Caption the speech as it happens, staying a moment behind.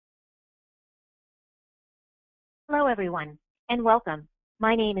Hello, everyone, and welcome.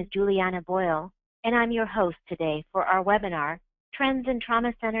 My name is Juliana Boyle, and I'm your host today for our webinar, Trends in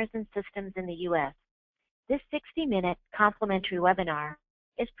Trauma Centers and Systems in the U.S. This 60-minute complimentary webinar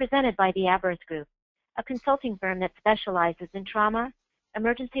is presented by the Abaris Group, a consulting firm that specializes in trauma,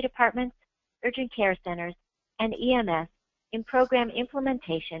 emergency departments, urgent care centers, and EMS in program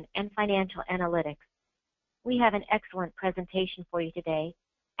implementation and financial analytics. We have an excellent presentation for you today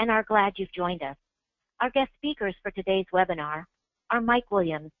and are glad you've joined us. Our guest speakers for today's webinar are Mike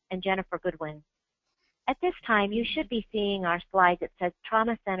Williams and Jennifer Goodwin. At this time, you should be seeing our slide that says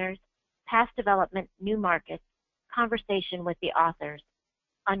Trauma Centers, Past Development, New Markets, Conversation with the Authors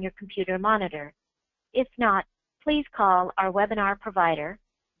on your computer monitor. If not, please call our webinar provider,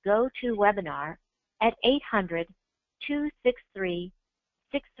 GoToWebinar, at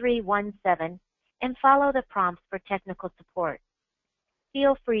 800-263-6317 and follow the prompts for technical support.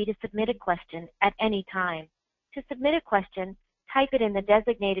 Feel free to submit a question at any time. To submit a question, type it in the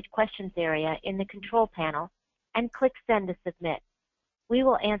designated questions area in the control panel and click Send to Submit. We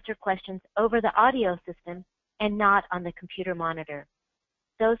will answer questions over the audio system and not on the computer monitor.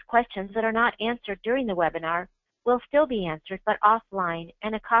 Those questions that are not answered during the webinar will still be answered but offline,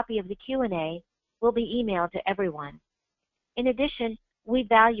 and a copy of the Q&A will be emailed to everyone. In addition, we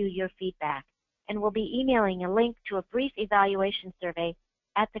value your feedback and will be emailing a link to a brief evaluation survey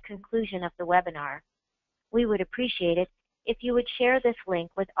at the conclusion of the webinar. We would appreciate it if you would share this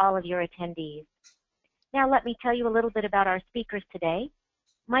link with all of your attendees. Now let me tell you a little bit about our speakers today.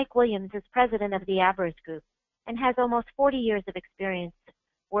 Mike Williams is president of the Abaris Group and has almost 40 years of experience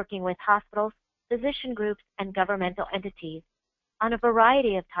working with hospitals, physician groups, and governmental entities on a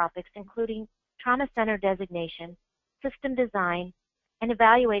variety of topics, including trauma center designation, system design, and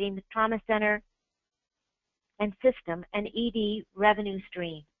evaluating the trauma center and system and ED revenue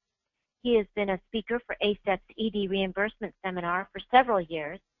stream. He has been a speaker for ACET's ED reimbursement seminar for several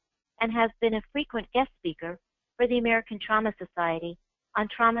years and has been a frequent guest speaker for the American Trauma Society on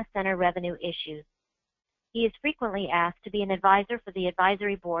trauma center revenue issues. He is frequently asked to be an advisor for the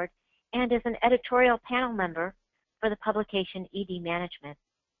advisory board and is an editorial panel member for the publication ED Management.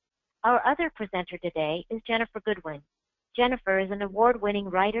 Our other presenter today is Jennifer Goodwin. Jennifer is an award-winning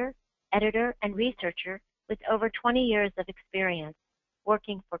writer, editor, and researcher with over 20 years of experience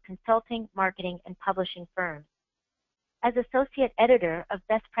working for consulting, marketing, and publishing firms. As associate editor of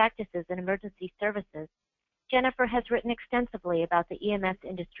Best Practices in Emergency Services, Jennifer has written extensively about the EMS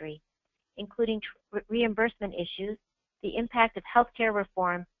industry, including reimbursement issues, the impact of healthcare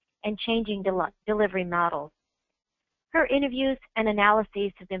reform, and changing delivery models. Her interviews and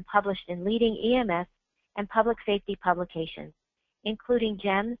analyses have been published in leading EMS and public safety publications, including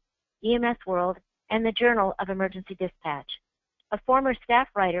GEMS, EMS World, and the Journal of Emergency Dispatch. A former staff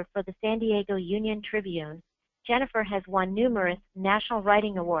writer for the San Diego Union Tribune, Jennifer has won numerous national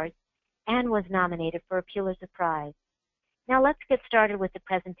writing awards and was nominated for a Pulitzer Prize. Now let's get started with the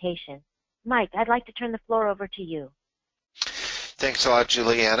presentation. Mike, I'd like to turn the floor over to you. Thanks a lot,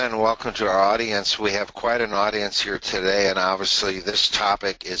 Juliana, and welcome to our audience. We have quite an audience here today, and obviously this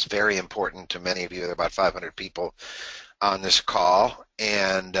topic is very important to many of you. There are about 500 people on this call,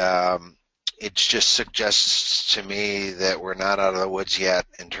 and it just suggests to me that we're not out of the woods yet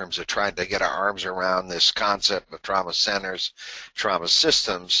in terms of trying to get our arms around this concept of trauma centers, trauma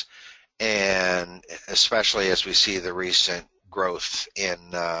systems, and especially as we see the recent growth in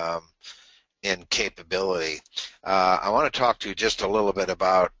capability. I want to talk to you just a little bit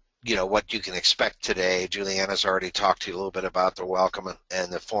about what you can expect today. Juliana's already talked to you a little bit about the welcome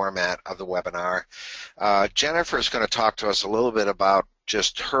and the format of the webinar. Jennifer is going to talk to us a little bit about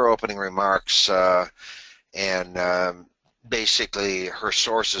just her opening remarks and basically her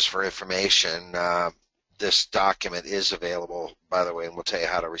sources for information. This document is available, by the way, and we'll tell you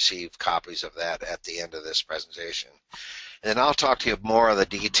how to receive copies of that at the end of this presentation. And then I'll talk to you more of the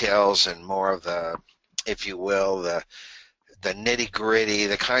details and more of the, if you will, the nitty-gritty,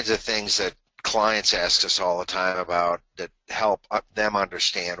 the kinds of things that clients ask us all the time about that help them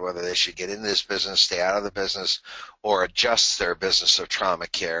understand whether they should get into this business, stay out of the business, or adjust their business of trauma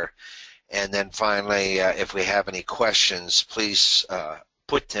care. And then finally, if we have any questions, please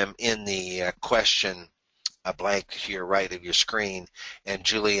put them in the question blank to your right of your screen, and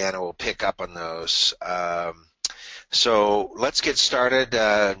Juliana will pick up on those. So let's get started.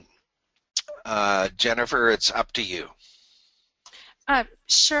 Jennifer, it's up to you.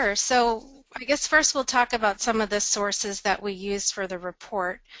 Sure. So I guess first we'll talk about some of the sources that we used for the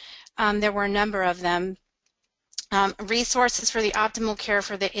report. There were a number of them. Resources for the optimal care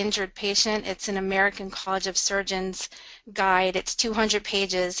for the injured patient. It's an American College of Surgeons guide. It's 200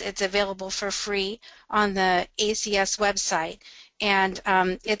 pages. It's available for free on the ACS website. And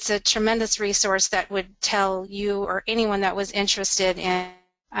it's a tremendous resource that would tell you or anyone that was interested in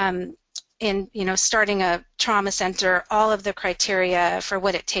starting a trauma center, all of the criteria for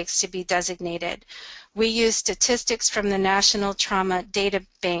what it takes to be designated. We use statistics from the National Trauma Data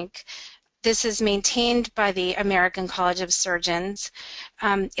Bank. This is maintained by the American College of Surgeons.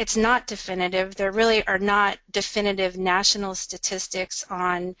 It's not definitive. There really are not definitive national statistics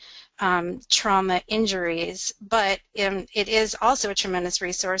on trauma injuries, but it is also a tremendous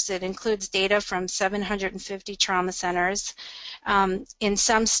resource. It includes data from 750 trauma centers. In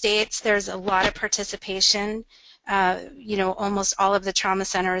some states, there's a lot of participation. Almost all of the trauma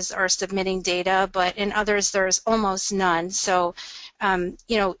centers are submitting data, but in others, there's almost none. So,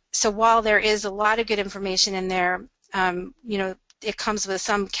 so while there is a lot of good information in there, it comes with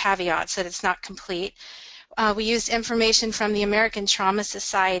some caveats that it's not complete. We use information from the American Trauma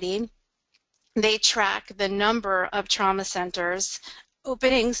Society. They track the number of trauma centers,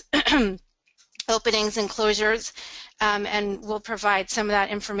 openings, openings and closures, and we'll provide some of that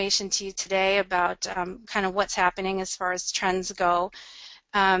information to you today about kind of what's happening as far as trends go.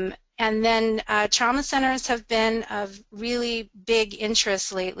 And then trauma centers have been of really big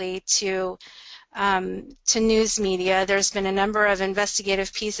interest lately to news media. There's been a number of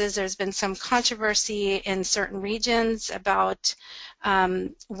investigative pieces. There's been some controversy in certain regions about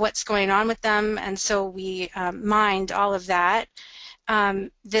what's going on with them, and so we mined all of that.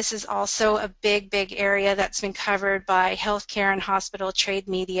 This is also a big area that's been covered by healthcare and hospital trade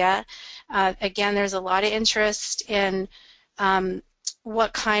media. Again, there's a lot of interest in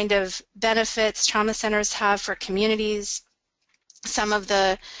what kind of benefits trauma centers have for communities. Some of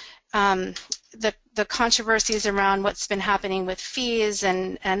the controversies around what's been happening with fees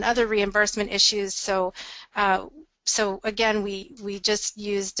and other reimbursement issues. So again, we just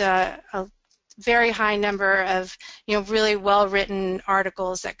used a very high number of really well-written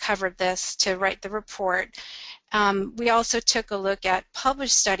articles that covered this to write the report. We also took a look at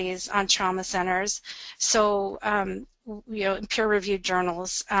published studies on trauma centers, so in peer-reviewed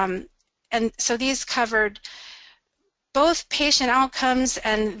journals, and so these covered both patient outcomes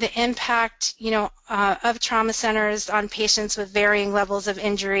and the impact, of trauma centers on patients with varying levels of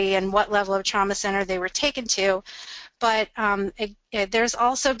injury and what level of trauma center they were taken to. But there's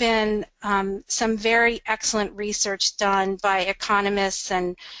also been some very excellent research done by economists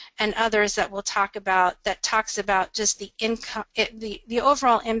and others that we'll talk about, that talks about just the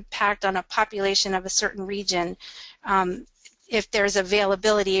overall impact on a population of a certain region, if there's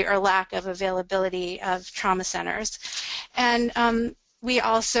availability or lack of availability of trauma centers. And we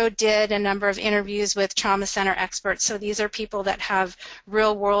also did a number of interviews with trauma center experts. So these are people that have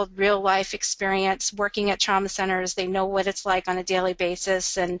real-world, real-life experience working at trauma centers. They know what it's like on a daily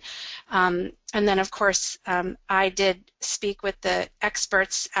basis. And then, of course, I did speak with the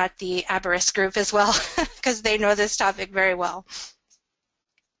experts at the Abaris group as well, because they know this topic very well.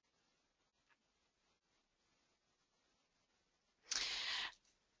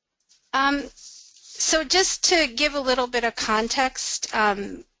 So just to give a little bit of context,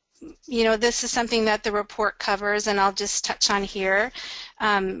 this is something that the report covers, and I'll just touch on here,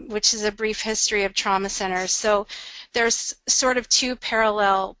 which is a brief history of trauma centers. So there's sort of two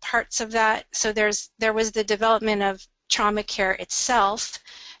parallel parts of that. So there was the development of trauma care itself,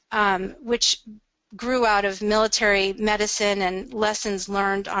 which grew out of military medicine and lessons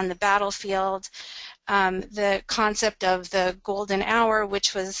learned on the battlefield. The concept of the golden hour,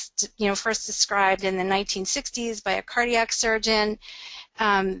 which was first described in the 1960s by a cardiac surgeon.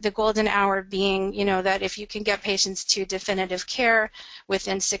 The golden hour being that if you can get patients to definitive care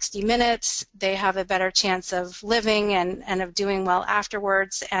within 60 minutes, they have a better chance of living and of doing well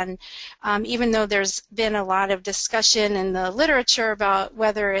afterwards. And even though there's been a lot of discussion in the literature about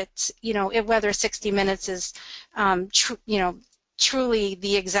whether it's whether 60 minutes is truly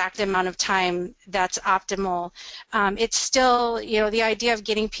the exact amount of time that's optimal, it's still, the idea of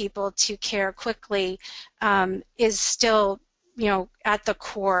getting people to care quickly is still, at the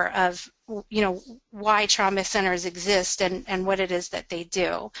core of, why trauma centers exist and what it is that they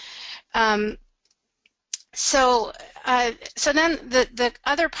do. So then the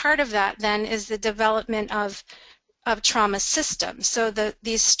other part of that then is the development of trauma systems, so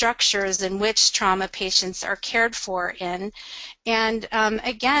these structures in which trauma patients are cared for in. And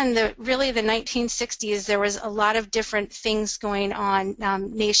again, really the 1960s, there was a lot of different things going on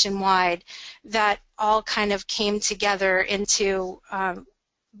nationwide that all kind of came together into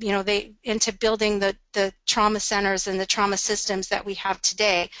into building the trauma centers and the trauma systems that we have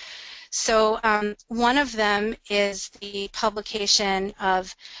today. So one of them is the publication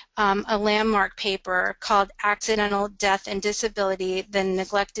of a landmark paper called Accidental Death and Disability, the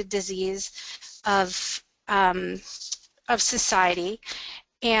Neglected Disease of Society.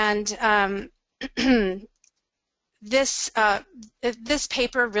 And this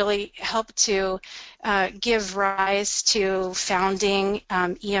paper really helped to give rise to founding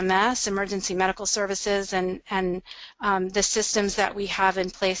EMS, Emergency Medical Services, and the systems that we have in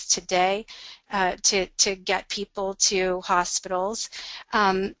place today to get people to hospitals.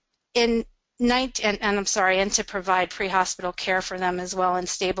 And to provide pre-hospital care for them as well and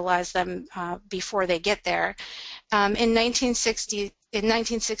stabilize them before they get there. In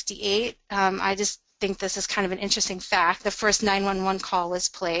 1968, I just think this is kind of an interesting fact, the first 911 call was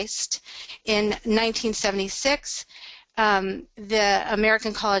placed. In 1976, the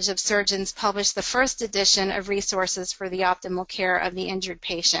American College of Surgeons published the first edition of Resources for the Optimal Care of the Injured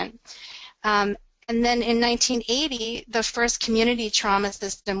Patient. And then in 1980, the first community trauma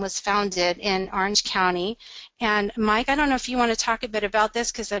system was founded in Orange County. And Mike, I don't know if you want to talk a bit about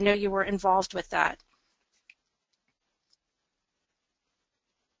this because I know you were involved with that.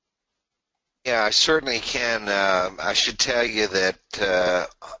 Yeah, I certainly can. I should tell you that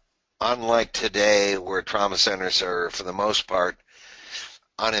unlike today, where trauma centers are, for the most part,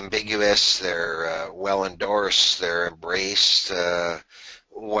 unambiguous, they're well endorsed, they're embraced,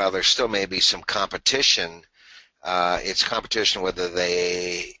 while there still may be some competition, it's competition whether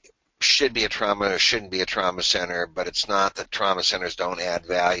they should be a trauma or shouldn't be a trauma center, but it's not that trauma centers don't add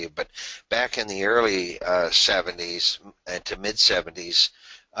value. But back in the early 70s and to mid-70s,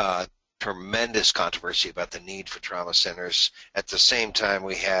 tremendous controversy about the need for trauma centers. At the same time,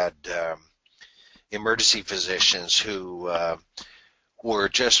 we had emergency physicians who were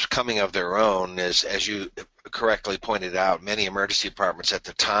just coming of their own. As you correctly pointed out, many emergency departments at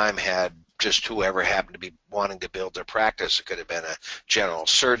the time had just whoever happened to be wanting to build their practice. It could have been a general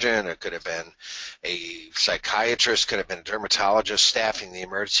surgeon, it could have been a psychiatrist, could have been a dermatologist staffing the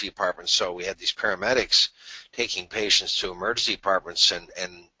emergency department. So we had these paramedics taking patients to emergency departments, and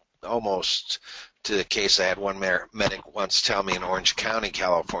almost to the case I had one medic once tell me in Orange County,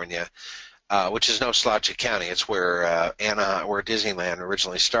 California, which is no slouch of county. It's where where Disneyland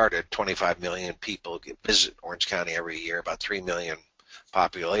originally started. 25 million people visit Orange County every year, about 3 million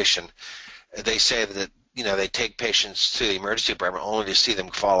population. They say that they take patients to the emergency department only to see them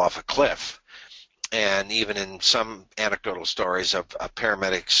fall off a cliff. And even in some anecdotal stories of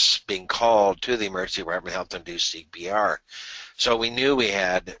paramedics being called to the emergency department to help them do CPR. So we knew we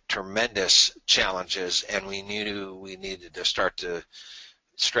had tremendous challenges, and we knew we needed to start to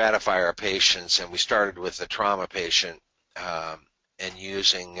stratify our patients, and we started with the trauma patient and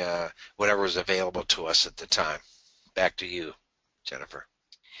using whatever was available to us at the time. Back to you, Jennifer.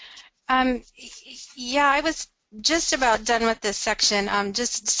 Yeah, I was just about done with this section.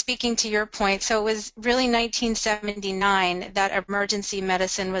 Just speaking to your point, so it was really 1979 that emergency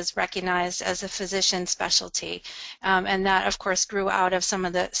medicine was recognized as a physician specialty, and that, of course, grew out of some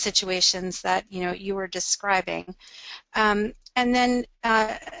of the situations that you were describing. And then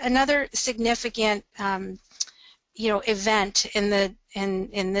another significant event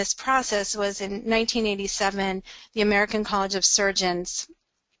in this process was in 1987, the American College of Surgeons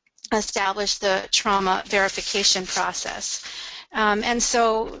established the trauma verification process. And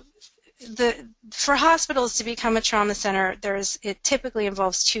so for hospitals to become a trauma center, it typically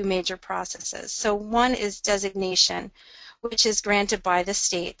involves two major processes. So one is designation, which is granted by the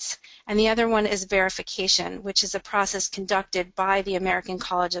states, and the other one is verification, which is a process conducted by the American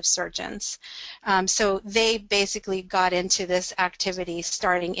College of Surgeons. So they basically got into this activity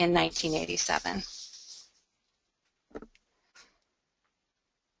starting in 1987.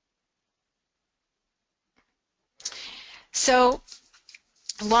 So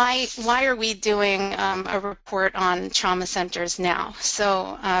why are we doing a report on trauma centers now?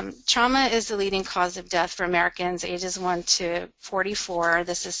 So trauma is the leading cause of death for Americans ages 1 to 44.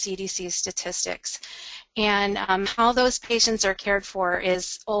 This is CDC statistics. And how those patients are cared for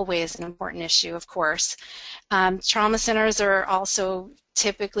is always an important issue, of course. Trauma centers are also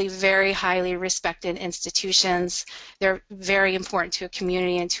typically very highly respected institutions. They're very important to a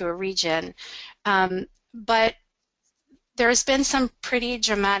community and to a region. But there's been some pretty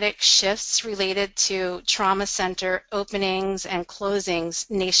dramatic shifts related to trauma center openings and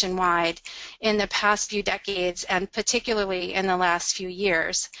closings nationwide in the past few decades, and particularly in the last few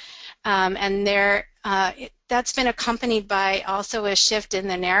years. And that's been accompanied by also a shift in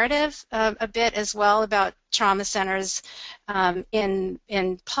the narrative a bit as well about trauma centers in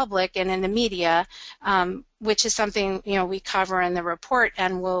public and in the media, which is something we cover in the report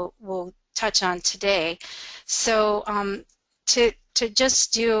and we'll touch on today. So to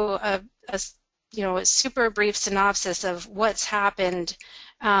just do a super brief synopsis of what's happened,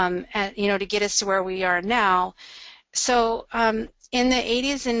 to get us to where we are now. So in the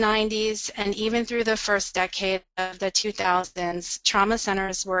 80s and 90s, and even through the first decade of the 2000s, trauma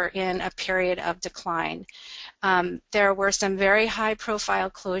centers were in a period of decline. There were some very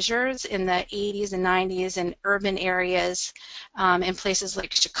high-profile closures in the 80s and 90s in urban areas in places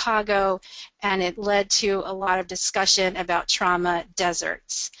like Chicago, and it led to a lot of discussion about trauma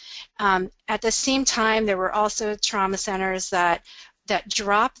deserts. At the same time, there were also trauma centers that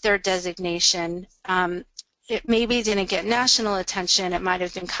dropped their designation. It maybe didn't get national attention. It might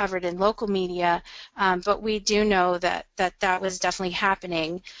have been covered in local media, but we do know that was definitely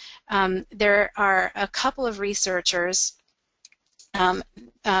happening. There are a couple of researchers,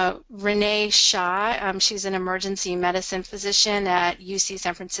 Renee Shah, she's an emergency medicine physician at UC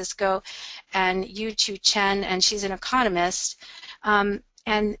San Francisco, and Yu-Chu Chen, and she's an economist.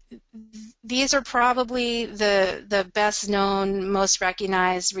 And these are probably the best known, most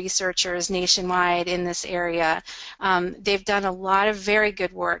recognized researchers nationwide in this area. They've done a lot of very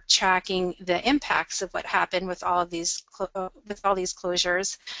good work tracking the impacts of what happened with all of these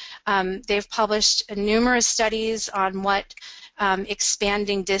closures. They've published numerous studies on what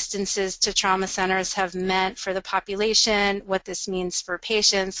expanding distances to trauma centers have meant for the population, what this means for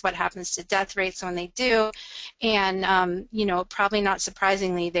patients, what happens to death rates when they do, and probably not surprisingly,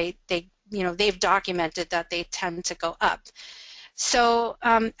 they've documented that they tend to go up. So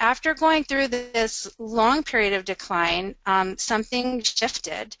after going through this long period of decline, something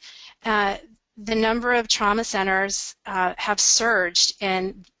shifted. The number of trauma centers have surged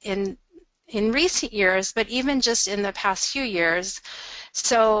in recent years, but even just in the past few years.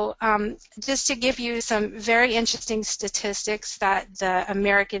 So just to give you some very interesting statistics that the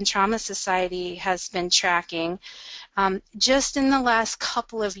American Trauma Society has been tracking, just in the last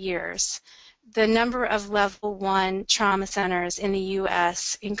couple of years, the number of level 1 trauma centers in the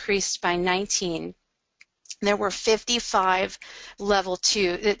U.S. increased by 19. There were 55 level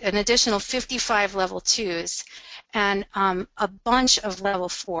 2, an additional 55 level 2s, and a bunch of level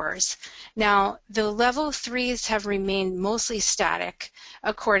 4s. Now, the level 3s have remained mostly static,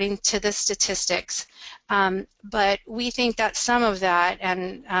 according to the statistics, but we think that some of that,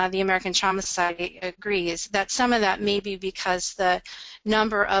 and the American Trauma Society agrees, that some of that may be because the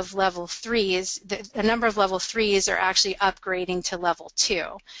number of level 3s, the number of level 3s are actually upgrading to level 2.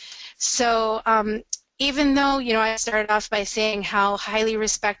 So even though, I started off by saying how highly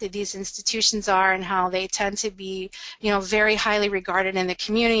respected these institutions are and how they tend to be, very highly regarded in the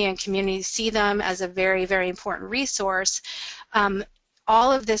community, and communities see them as a very, very important resource,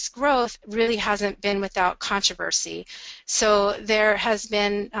 all of this growth really hasn't been without controversy. So there has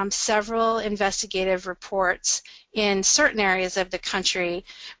been several investigative reports in certain areas of the country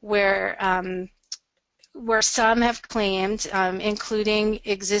where some have claimed, including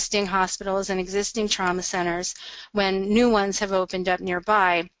existing hospitals and existing trauma centers, when new ones have opened up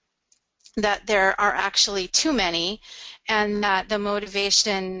nearby, that there are actually too many, and that the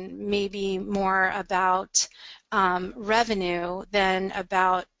motivation may be more about revenue than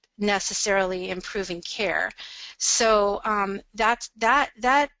about necessarily improving care. So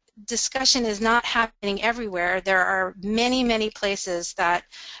that discussion is not happening everywhere. There are many, many places that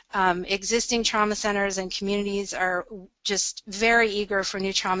existing trauma centers and communities are just very eager for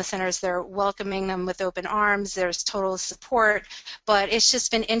new trauma centers. They're welcoming them with open arms. There's total support, but it's just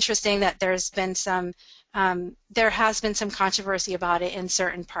been interesting that there has been some controversy about it in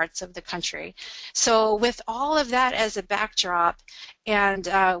certain parts of the country. So with all of that as a backdrop, and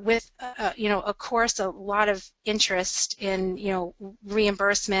with of course a lot of interest in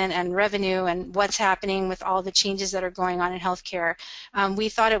reimbursement and revenue and what's happening with all the changes that are going on in healthcare, we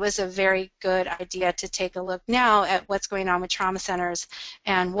thought it was a very good idea to take a look now at what's going on with trauma centers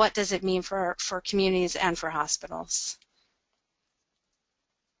and what does it mean for communities and for hospitals.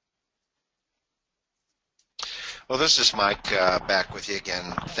 Well, this is Mike back with you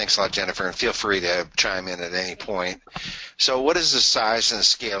again. Thanks a lot, Jennifer, and feel free to chime in at any point. So what is the size and the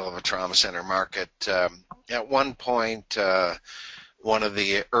scale of a trauma center market? At one point, one of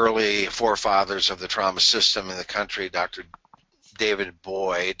the early forefathers of the trauma system in the country, Dr. David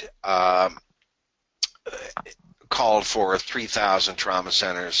Boyd, called for 3,000 trauma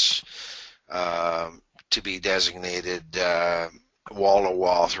centers to be designated wall to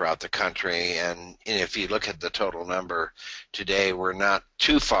wall throughout the country. And if you look at the total number today, we're not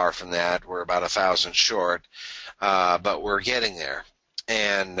too far from that. We're about 1,000 short, but we're getting there.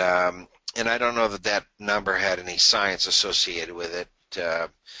 And I don't know that that number had any science associated with it.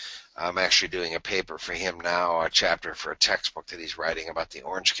 I'm actually doing a paper for him now, a chapter for a textbook that he's writing about the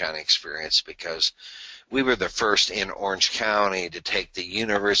Orange County experience, because we were the first in Orange County to take the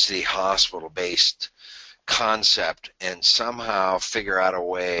university hospital-based concept and somehow figure out a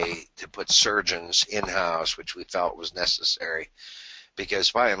way to put surgeons in-house, which we felt was necessary,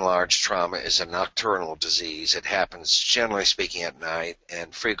 because by and large trauma is a nocturnal disease. It happens, generally speaking, at night,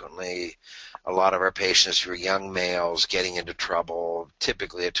 and frequently a lot of our patients were young males getting into trouble,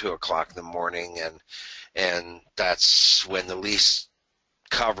 typically at 2 o'clock in the morning, and that's when the least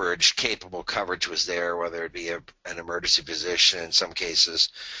coverage, capable coverage was there, whether it be an emergency physician in some cases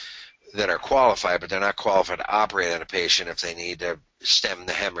that are qualified, but they're not qualified to operate on a patient if they need to stem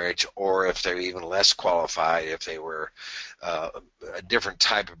the hemorrhage, or if they're even less qualified if they were a different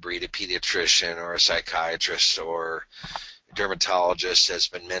type of breed, a pediatrician or a psychiatrist or dermatologist, has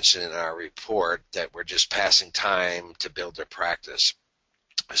been mentioned in our report, that were just passing time to build their practice.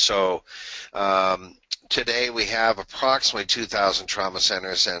 So today we have approximately 2,000 trauma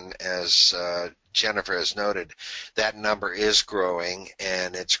centers, and as Jennifer has noted, that number is growing,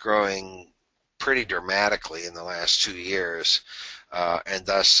 and it's growing pretty dramatically in the last 2 years, and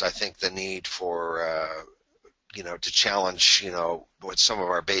thus I think the need for to challenge, what some of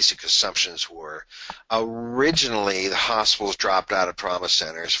our basic assumptions were. Originally, the hospitals dropped out of trauma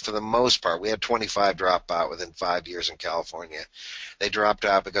centers. For the most part, we had 25 drop out within 5 years in California. They dropped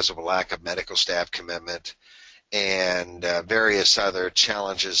out because of a lack of medical staff commitment and various other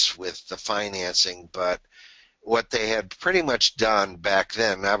challenges with the financing. But what they had pretty much done back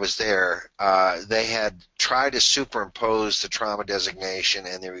then, I was there, they had tried to superimpose the trauma designation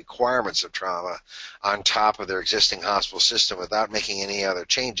and the requirements of trauma on top of their existing hospital system without making any other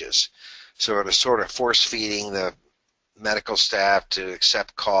changes. So it was sort of force-feeding the medical staff to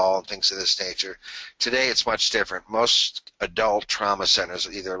accept call and things of this nature. Today it's much different. Most adult trauma centers,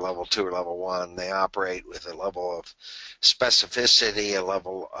 either level 2 or level 1, they operate with a level of specificity, a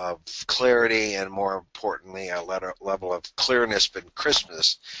level of clarity, and more importantly, a level of clearness and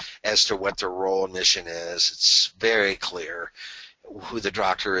crispness as to what their role and mission is. It's very clear who the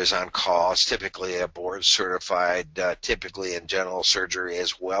doctor is on call. It's typically a board certified, typically in general surgery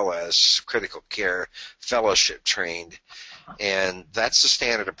as well as critical care, fellowship trained. And that's the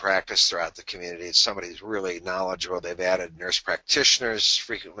standard of practice throughout the community. It's somebody who's really knowledgeable. They've added nurse practitioners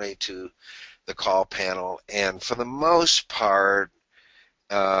frequently to the call panel. And for the most part,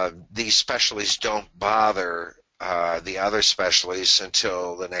 these specialties don't bother the other specialties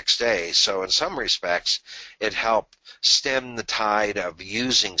until the next day. So in some respects, it helped stem the tide of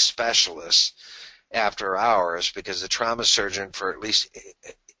using specialists after hours, because the trauma surgeon, for at least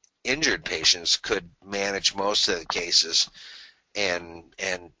injured patients, could manage most of the cases. And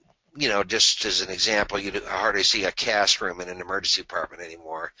just as an example, you hardly see a cast room in an emergency department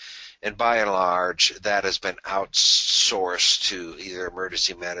anymore. And by and large, that has been outsourced to either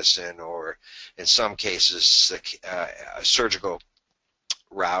emergency medicine or, in some cases, a surgical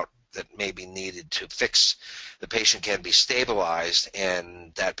route that may be needed to fix. The patient can be stabilized,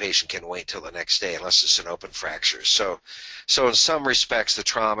 and that patient can wait till the next day unless it's an open fracture. So in some respects, the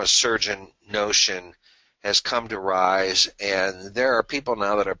trauma surgeon notion has come to rise, and there are people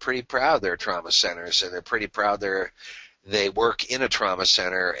now that are pretty proud they're trauma centers, and they're pretty proud they work in a trauma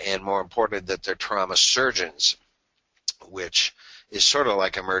center, and more important, that they're trauma surgeons, which is sort of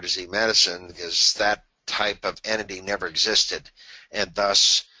like emergency medicine, because that type of entity never existed, and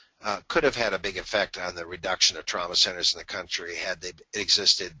thus could have had a big effect on the reduction of trauma centers in the country had they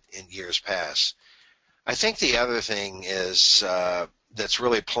existed in years past. I think the other thing is that's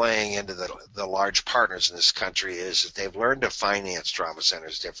really playing into the large partners in this country is that they've learned to finance trauma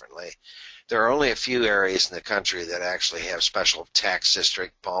centers differently. There are only a few areas in the country that actually have special tax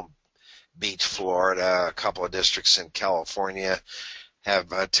district. Palm Beach, Florida, a couple of districts in California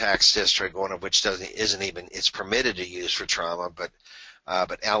have a tax district, one of which it's permitted to use for trauma, but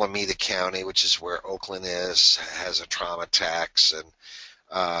Alameda County, which is where Oakland is, has a trauma tax, and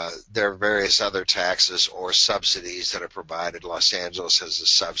there are various other taxes or subsidies that are provided. Los Angeles has a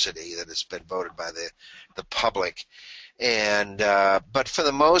subsidy that has been voted by the public. And but for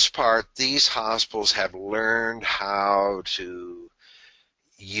the most part, these hospitals have learned how to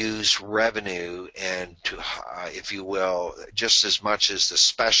use revenue and to, if you will, just as much as the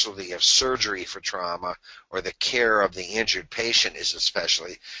specialty of surgery for trauma or the care of the injured patient is a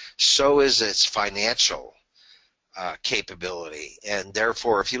specialty, so is its financial capability. And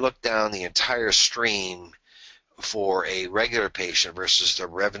therefore, if you look down the entire stream for a regular patient versus the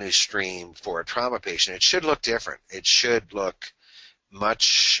revenue stream for a trauma patient, it should look different. It should look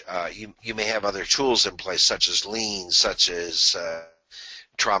much, you may have other tools in place such as liens, such as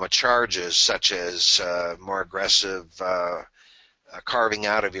trauma charges, such as more aggressive carving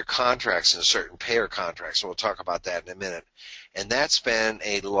out of your contracts in certain payer contracts. We'll talk about that in a minute. And that's been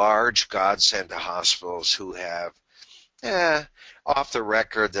a large godsend to hospitals who have, off the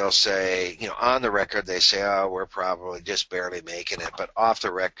record, they'll say, on the record, they say, oh, we're probably just barely making it. But off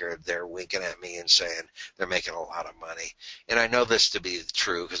the record, they're winking at me and saying they're making a lot of money. And I know this to be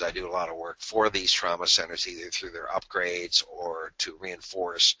true because I do a lot of work for these trauma centers, either through their upgrades or to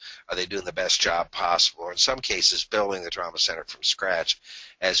reinforce, are they doing the best job possible, or in some cases, building the trauma center from scratch,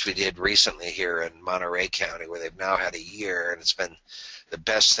 as we did recently here in Monterey County, where they've now had a year, and it's been the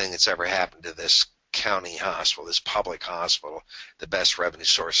best thing that's ever happened to this county hospital, this public hospital. The best revenue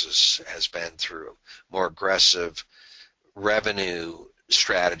sources has been through more aggressive revenue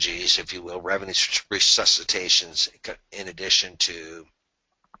strategies, if you will, revenue resuscitations, in addition to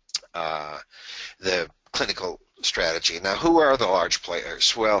the clinical strategy. Now, who are the large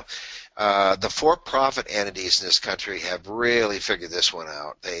players? Well, the for-profit entities in this country have really figured this one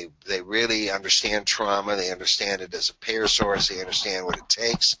out. They really understand trauma. They understand it as a payer source. They understand what it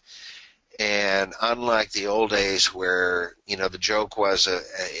takes. And unlike the old days where, the joke was a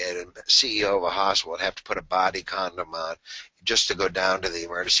CEO of a hospital would have to put a body condom on just to go down to the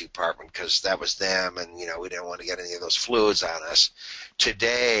emergency department because that was them, and, we didn't want to get any of those fluids on us.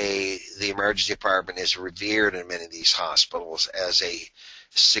 Today, the emergency department is revered in many of these hospitals as a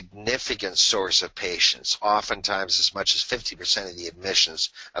significant source of patients. Oftentimes, as much as 50% of the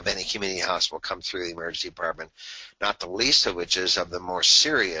admissions of any community hospital come through the emergency department, not the least of which is of the more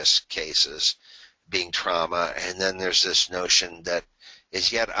serious cases being trauma. And then there's this notion that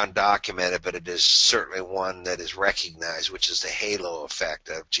is yet undocumented, but it is certainly one that is recognized, which is the halo effect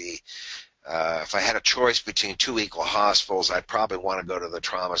of, if I had a choice between two equal hospitals, I'd probably want to go to the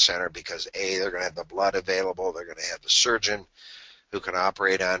trauma center because, A, they're going to have the blood available, they're going to have the surgeon who can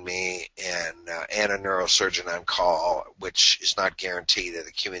operate on me, and a neurosurgeon on call, which is not guaranteed at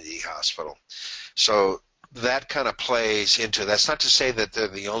a community hospital. So that kind of plays into, that's not to say that they're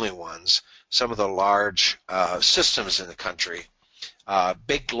the only ones. Some of the large systems in the country,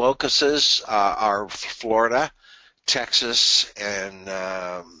 big locuses are Florida, Texas,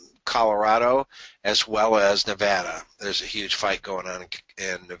 and Colorado, as well as Nevada. There's a huge fight going on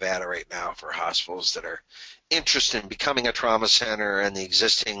in Nevada right now for hospitals that are interested in becoming a trauma center, and the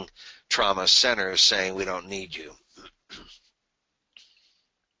existing trauma centers saying we don't need you.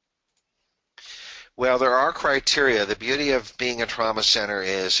 Well, there are criteria. The beauty of being a trauma center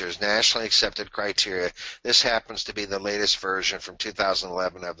is there's nationally accepted criteria. This happens to be the latest version from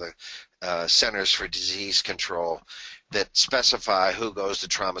 2011 of the Centers for Disease Control that specify who goes to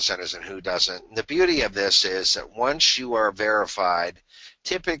trauma centers and who doesn't. And the beauty of this is that once you are verified,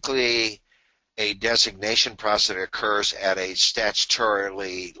 typically a designation process occurs at a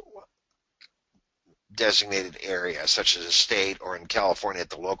statutorily designated area, such as a state or in California at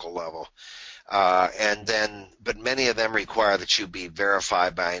the local level. But many of them require that you be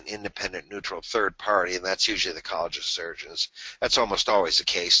verified by an independent, neutral third party, and that's usually the College of Surgeons. That's almost always the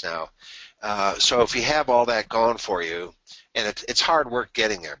case now. So if you have all that going for you, and it's hard work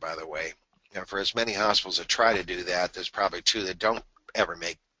getting there, by the way. For as many hospitals that try to do that, there's probably two that don't ever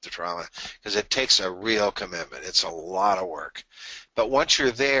make the trauma, because it takes a real commitment. It's a lot of work. But once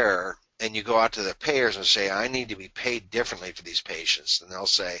you're there and you go out to the payers and say, I need to be paid differently for these patients, and they'll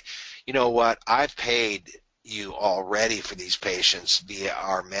say, you know what, I've paid you already for these patients via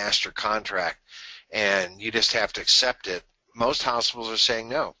our master contract, and you just have to accept it. Most hospitals are saying,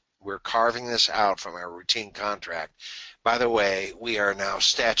 no, we're carving this out from our routine contract. By the way, we are now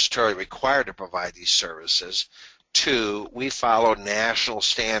statutorily required to provide these services. 2, we follow national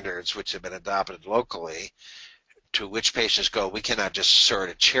standards which have been adopted locally to which patients go. We cannot just sort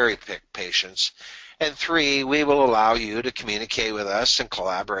of cherry pick patients. And 3, we will allow you to communicate with us and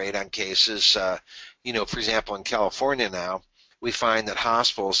collaborate on cases. For example, in California now, we find that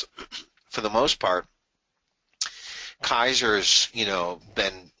hospitals, for the most part, Kaiser's,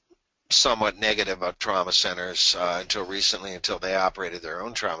 been somewhat negative about trauma centers until recently, until they operated their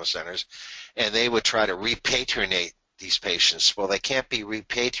own trauma centers, and they would try to repatriate these patients. Well, they can't be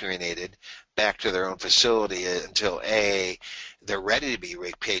repatriated back to their own facility until A, they're ready to be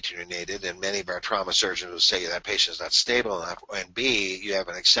repatriated, and many of our trauma surgeons will say that patient is not stable enough, and B, you have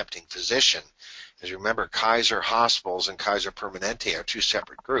an accepting physician. As you remember, Kaiser Hospitals and Kaiser Permanente are two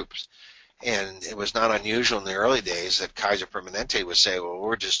separate groups. And it was not unusual in the early days that Kaiser Permanente would say, well,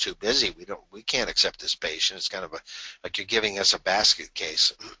 we're just too busy. We can't accept this patient. It's kind of like you're giving us a basket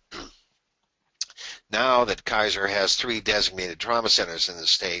case. Now that Kaiser has 3 designated trauma centers in the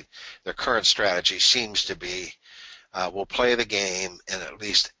state, their current strategy seems to be we'll play the game, and at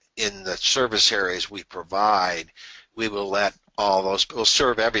least in the service areas we provide, we will let all those, we'll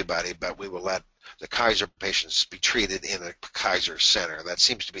serve everybody, but we will let the Kaiser patients be treated in a Kaiser center. That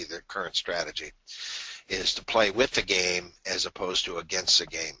seems to be their current strategy, is to play with the game as opposed to against the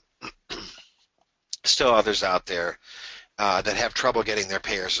game. Still others out there that have trouble getting their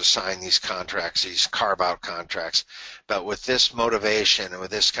payers to sign these contracts, these carve-out contracts. But with this motivation and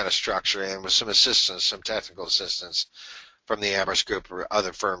with this kind of structure and with some assistance, some technical assistance from the Abaris Group or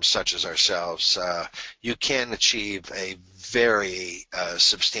other firms such as ourselves, you can achieve a very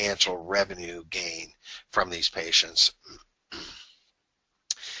substantial revenue gain from these patients.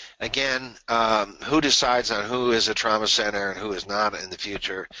 Again, who decides on who is a trauma center and who is not in the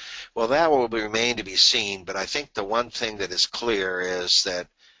future? Well, that will remain to be seen, but I think the one thing that is clear is that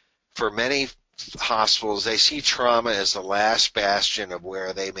for many hospitals, they see trauma as the last bastion of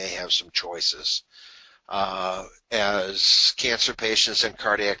where they may have some choices. As cancer patients and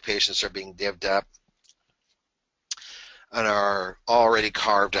cardiac patients are being divvied up and are already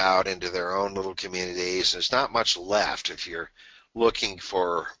carved out into their own little communities, there's not much left if you're looking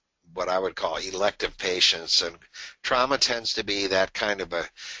for what I would call elective patients, and trauma tends to be that kind of a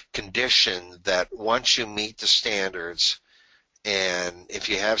condition that once you meet the standards, and if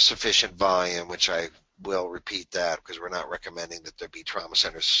you have sufficient volume, which I will repeat that because we're not recommending that there be trauma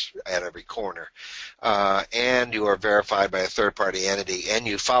centers at every corner, and you are verified by a third-party entity, and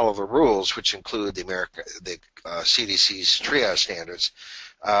you follow the rules, which include the CDC's triage standards,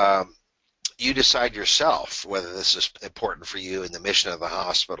 you decide yourself whether this is important for you in the mission of the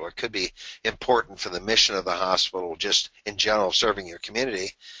hospital. It could be important for the mission of the hospital just in general serving your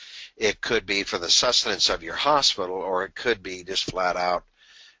community. It could be for the sustenance of your hospital, or it could be just flat out,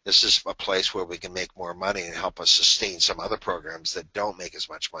 this is a place where we can make more money and help us sustain some other programs that don't make as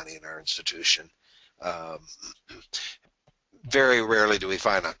much money in our institution. Very rarely do we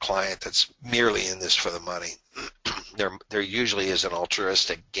find a client that's merely in this for the money. There usually is an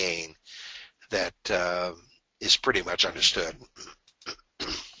altruistic gain that is pretty much understood.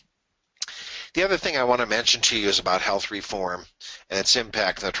 The other thing I want to mention to you is about health reform and its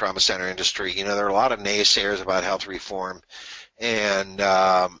impact on the trauma center industry. You know, there are a lot of naysayers about health reform and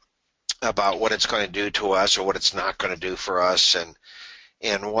about what it's going to do to us or what it's not going to do for us.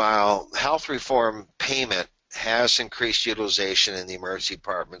 And while health reform payment has increased utilization in the emergency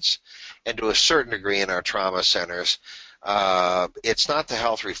departments and to a certain degree in our trauma centers, it's not the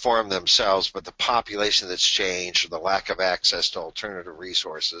health reform themselves, but the population that's changed or the lack of access to alternative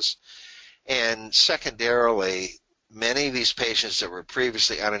resources. And secondarily, many of these patients that were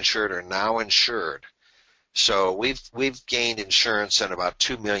previously uninsured are now insured. So we've gained insurance on about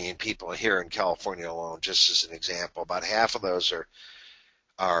 2 million people here in California alone, just as an example. About half of those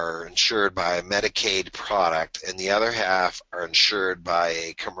are insured by a Medicaid product, and the other half are insured by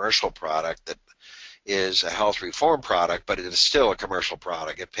a commercial product that is a health reform product, but it is still a commercial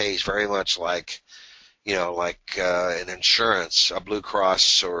product. It pays very much like, you know, like an insurance, a Blue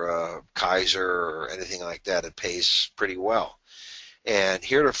Cross or a Kaiser or anything like that. It pays pretty well. And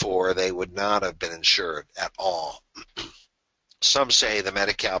heretofore, they would not have been insured at all. Some say the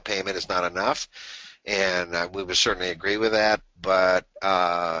Medi-Cal payment is not enough, and we would certainly agree with that, but,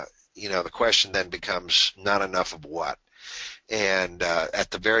 you know, the question then becomes not enough of what? And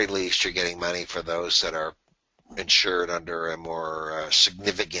at the very least, you're getting money for those that are insured under a more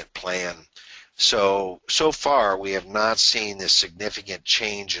significant plan. So far, we have not seen the significant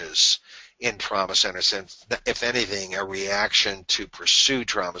changes in trauma centers, and if anything, a reaction to pursue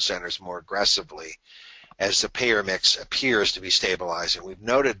trauma centers more aggressively as the payer mix appears to be stabilizing. We've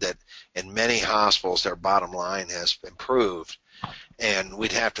noted that in many hospitals, their bottom line has improved, and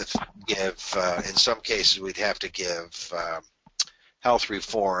we'd have to give, in some cases, we'd have to give health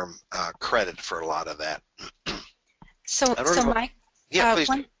reform credit for a lot of that. So Mike, yeah, please.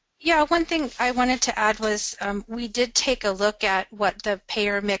 One thing I wanted to add was we did take a look at what the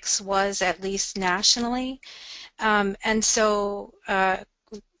payer mix was, at least nationally, and so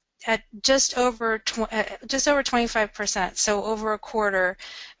at just over 25%, so over a quarter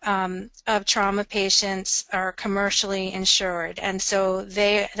of trauma patients are commercially insured, and so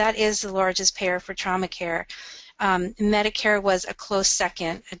that is the largest payer for trauma care. Medicare was a close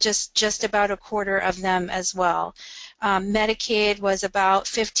second, just about a quarter of them as well. Medicaid was about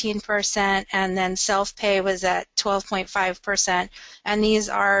 15%, and then self-pay was at 12.5%. And these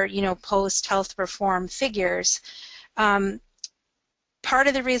are, post-health reform figures. Part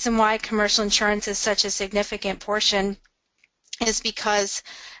of the reason why commercial insurance is such a significant portion is because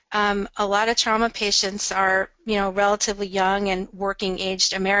a lot of trauma patients are, relatively young and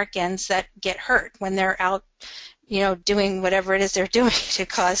working-aged Americans that get hurt when they're out, doing whatever it is they're doing to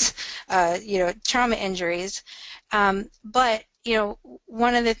cause, trauma injuries. But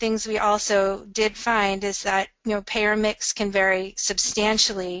one of the things we also did find is that, payer mix can vary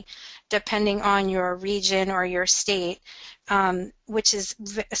substantially depending on your region or your state, which is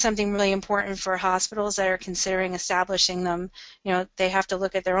something really important for hospitals that are considering establishing them. They have to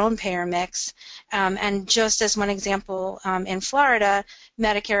look at their own payer mix. And just as one example, in Florida,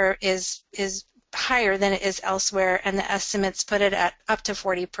 Medicare is higher than it is elsewhere, and the estimates put it at up to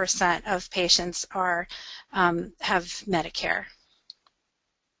 40% of patients have Medicare.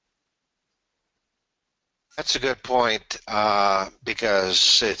 That's a good point,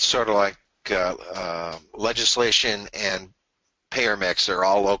 because it's sort of like legislation and payer mix are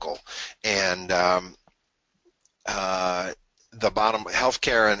all local, and the bottom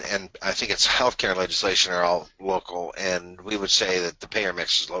healthcare and I think it's healthcare legislation are all local, and we would say that the payer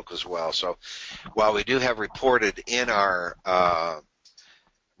mix is local as well. So while we do have reported in our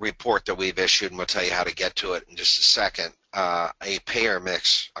report that we've issued, and we'll tell you how to get to it in just a second, a payer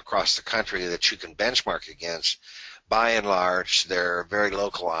mix across the country that you can benchmark against, by and large, they're very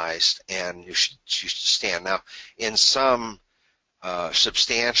localized, and you should stand. Now, in some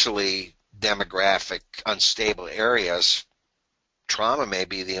substantially demographic unstable areas, trauma may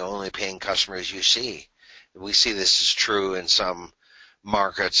be the only paying customers you see. We see this is true in some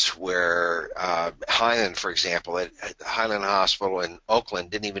markets where Highland, for example, at Highland Hospital in Oakland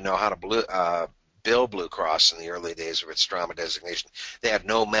didn't even know how to bill Blue Cross in the early days of its trauma designation. They had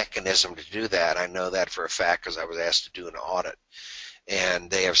no mechanism to do that. I know that for a fact because I was asked to do an audit. And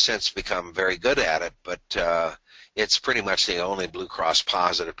they have since become very good at it, but it's pretty much the only Blue Cross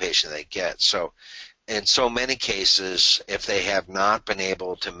positive patient they get. So in so many cases, if they have not been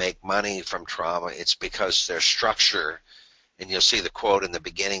able to make money from trauma, it's because their structure, and you'll see the quote in the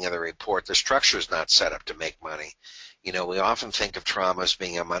beginning of the report, the structure is not set up to make money. We often think of trauma as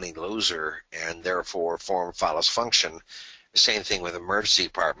being a money loser, and therefore form follows function. The same thing with emergency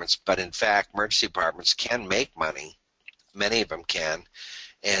departments, but in fact, emergency departments can make money. Many of them can,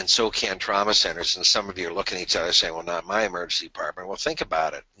 and so can trauma centers. And some of you are looking at each other saying, well, not my emergency department. Well, think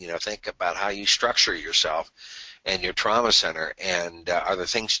about it. Think about how you structure yourself and your trauma center, and are there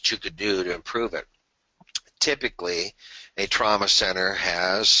things that you could do to improve it? Typically, a trauma center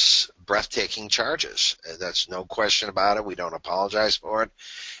has breathtaking charges. That's no question about it. We don't apologize for it.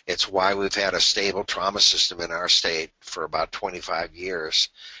 It's why we've had a stable trauma system in our state for about 25 years,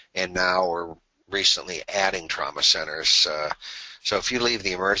 and now we're recently adding trauma centers. So if you leave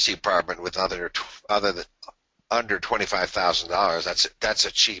the emergency department with under $25,000, that's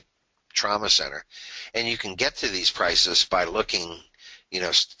a cheap trauma center. And you can get to these prices by looking,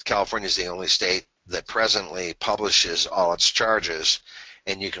 California is the only state that presently publishes all its charges,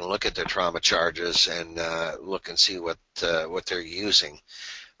 and you can look at their trauma charges and look and see what they're using.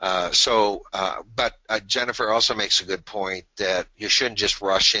 But Jennifer also makes a good point that you shouldn't just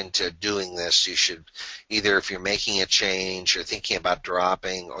rush into doing this. You should either, if you're making a change, you're thinking about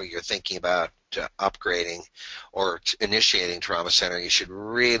dropping, or you're thinking about upgrading or initiating trauma center, you should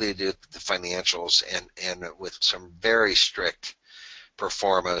really do the financials and with some very strict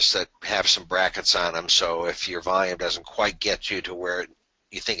performance that have some brackets on them. So if your volume doesn't quite get you to where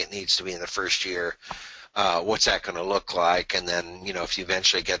you think it needs to be in the first year, what's that going to look like? And then, if you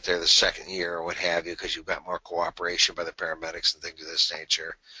eventually get there the second year or what have you, because you've got more cooperation by the paramedics and things of this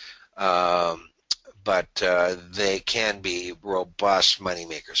nature. But they can be robust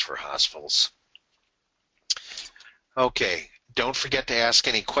moneymakers for hospitals. Okay, don't forget to ask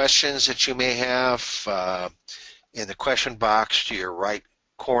any questions that you may have in the question box to your right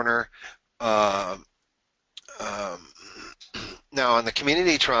corner. Now, on the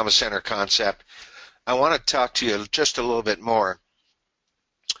community trauma center concept, I want to talk to you just a little bit more.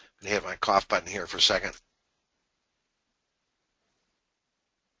 I'm going to hit my cough button here for a second.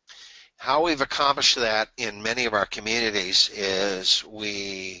 How we've accomplished that in many of our communities is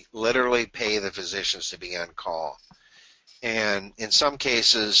we literally pay the physicians to be on call. And in some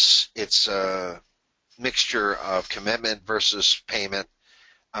cases, it's a mixture of commitment versus payment.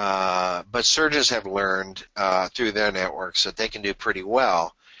 But surgeons have learned through their networks that they can do pretty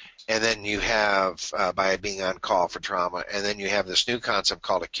well. And then you have, by being on call for trauma, and then you have this new concept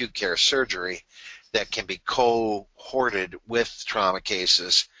called acute care surgery that can be cohorted with trauma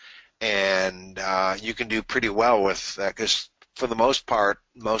cases, and you can do pretty well with that, because for the most part,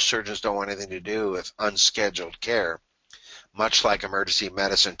 most surgeons don't want anything to do with unscheduled care, much like emergency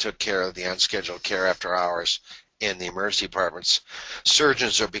medicine took care of the unscheduled care after hours in the emergency departments.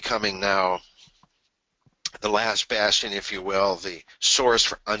 Surgeons are becoming now the last bastion, if you will, the source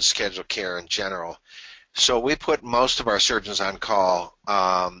for unscheduled care in general. So we put most of our surgeons on call,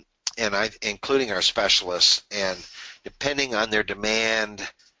 including our specialists, and depending on their demand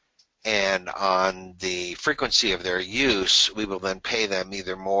and on the frequency of their use, we will then pay them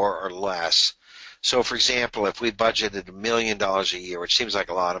either more or less. So, for example, if we budgeted $1 million a year, which seems like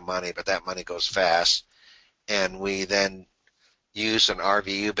a lot of money, but that money goes fast, and we then use an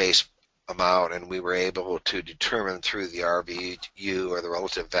RVU-based amount, and we were able to determine through the RVU, or the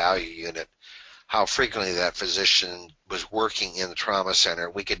relative value unit, how frequently that physician was working in the trauma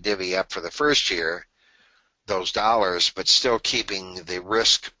center, we could divvy up for the first year those dollars, but still keeping the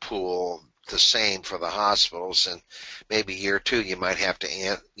risk pool the same for the hospitals. And maybe year two, you might have to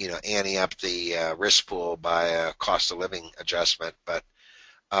ante up the risk pool by a cost of living adjustment, but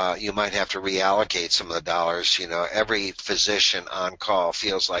you might have to reallocate some of the dollars. Every physician on call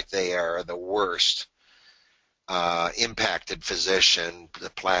feels like they are the worst impacted physician, the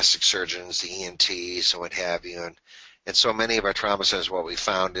plastic surgeons, the ENTs, and what have you. And so many of our trauma centers, what we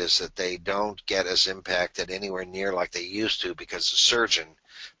found is that they don't get as impacted anywhere near like they used to, because the surgeon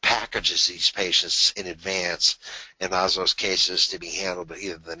packages these patients in advance and allows those cases to be handled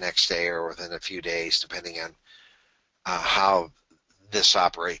either the next day or within a few days, depending on how this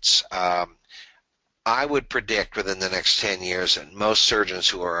operates. I would predict within the next 10 years that most surgeons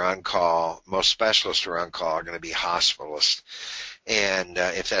who are on call, most specialists who are on call, are going to be hospitalists. And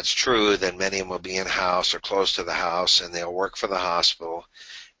if that's true, then many of them will be in-house or close to the house, and they'll work for the hospital,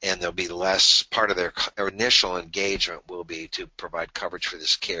 and there'll be less, part of their initial engagement will be to provide coverage for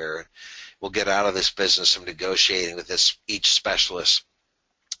this care. We'll get out of this business of negotiating with each specialist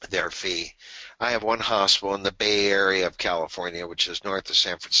their fee. I have one hospital in the Bay Area of California, which is north of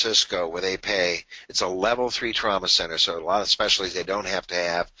San Francisco, where they pay, it's a level 3 trauma center, so a lot of specialties they don't have to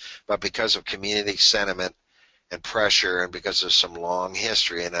have, but because of community sentiment and pressure, and because of some long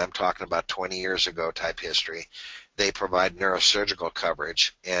history, and I'm talking about 20 years ago type history, they provide neurosurgical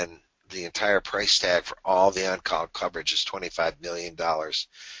coverage, and the entire price tag for all the on-call coverage is $25 million.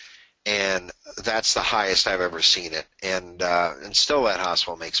 And that's the highest I've ever seen it, and still that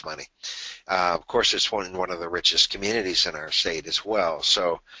hospital makes money. Of course, it's one of the richest communities in our state as well.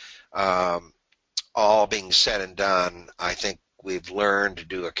 So all being said and done, I think we've learned to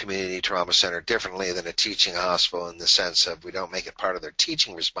do a community trauma center differently than a teaching hospital, in the sense of we don't make it part of their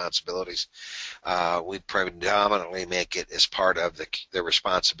teaching responsibilities. We predominantly make it as part of their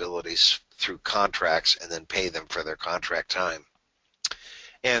responsibilities through contracts, and then pay them for their contract time.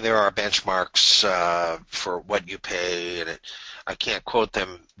 And there are benchmarks for what you pay, and I can't quote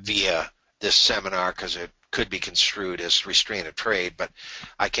them via this seminar because it could be construed as restraint of trade, but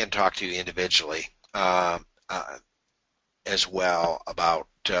I can talk to you individually as well about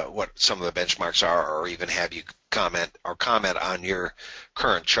what some of the benchmarks are, or even have you comment on your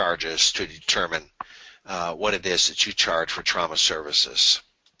current charges to determine what it is that you charge for trauma services.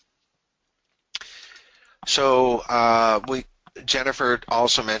 So Jennifer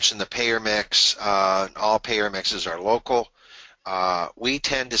also mentioned the payer mix. All payer mixes are local. We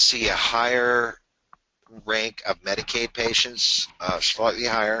tend to see a higher rank of Medicaid patients, slightly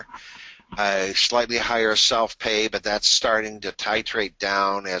higher self-pay, but that's starting to titrate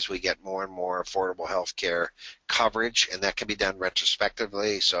down as we get more and more affordable health care coverage, and that can be done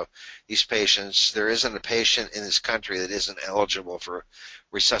retrospectively. So these patients, there isn't a patient in this country that isn't eligible for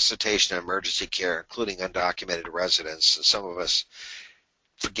resuscitation and emergency care, including undocumented residents. And some of us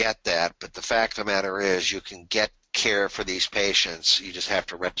forget that, but the fact of the matter is you can get care for these patients. You just have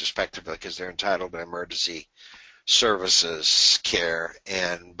to retrospectively, because they're entitled to emergency services care,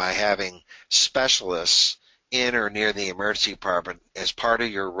 and by having specialists in or near the emergency department as part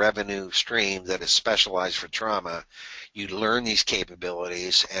of your revenue stream that is specialized for trauma, you learn these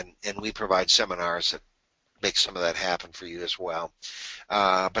capabilities, and we provide seminars that make some of that happen for you as well.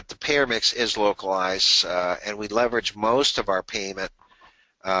 But the payer mix is localized, and we leverage most of our payment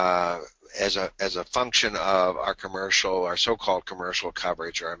as a function of our so-called commercial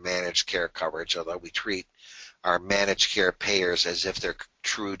coverage, or our managed care coverage, although we treat our managed care payers as if they're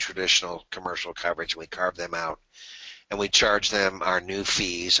true traditional commercial coverage. We carve them out, and we charge them our new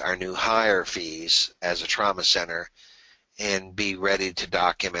fees, our new higher fees as a trauma center, and be ready to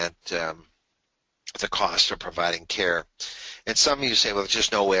document the cost of providing care. And some of you say, well, there's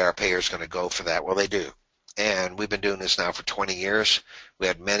just no way our payer is going to go for that. Well, they do. And we've been doing this now for 20 years. We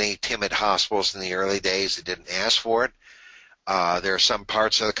had many timid hospitals in the early days that didn't ask for it. There are some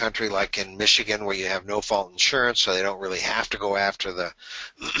parts of the country, like in Michigan, where you have no-fault insurance, so they don't really have to go after the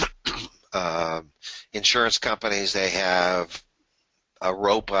insurance companies. They have a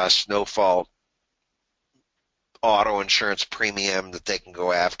robust no-fault auto insurance premium that they can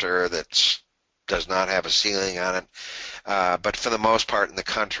go after that does not have a ceiling on it. But for the most part in the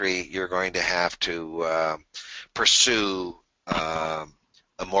country, you're going to have to pursue a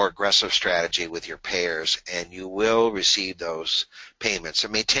more aggressive strategy with your payers, and you will receive those payments.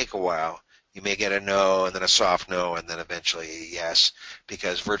 It may take a while. You may get a no, and then a soft no, and then eventually a yes,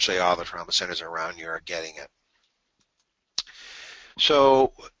 because virtually all the trauma centers around you are getting it.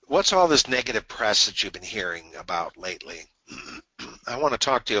 So what's all this negative press that you've been hearing about lately? I want to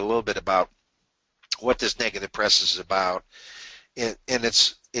talk to you a little bit about what this negative press is about. And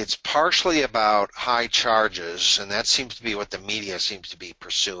it's partially about high charges, and that seems to be what the media seems to be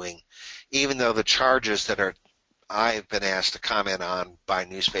pursuing, even though the charges that I've been asked to comment on by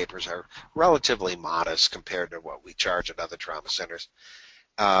newspapers are relatively modest compared to what we charge at other trauma centers.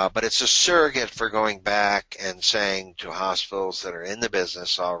 But it's a surrogate for going back and saying to hospitals that are in the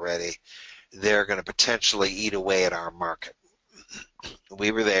business already, they're going to potentially eat away at our market.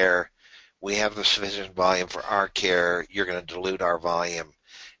 We were there. We have the sufficient volume for our care. You're going to dilute our volume.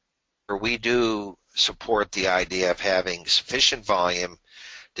 Or we do support the idea of having sufficient volume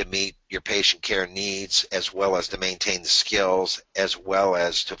to meet your patient care needs, as well as to maintain the skills, as well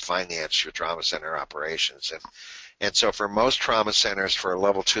as to finance your trauma center operations. And so for most trauma centers, for a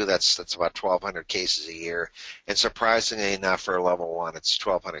level 2, that's about 1,200 cases a year. And surprisingly enough, for a level 1, it's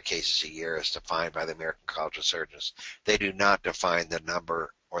 1,200 cases a year as defined by the American College of Surgeons. They do not define the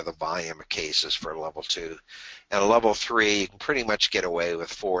number or the volume of cases for a level 2. And a level 3, you can pretty much get away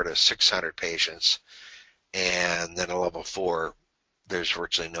with 400 to 600 patients. And then a level 4, there's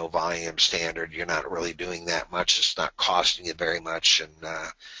virtually no volume standard. You're not really doing that much. It's not costing you very much. And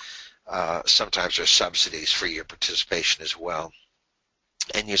sometimes there's subsidies for your participation as well.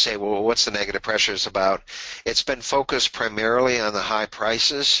 And you say, well, what's the negative pressures about? It's been focused primarily on the high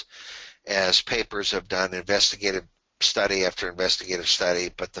prices, as papers have done investigative study after investigative study,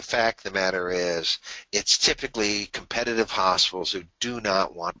 but the fact of the matter is it's typically competitive hospitals who do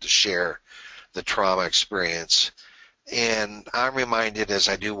not want to share the trauma experience. And I'm reminded, as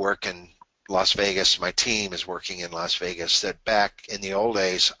I do work in Las Vegas, my team is working in Las Vegas, that back in the old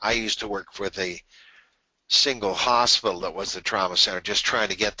days, I used to work with a single hospital that was the trauma center, just trying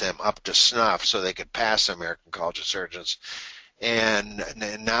to get them up to snuff so they could pass the American College of Surgeons. And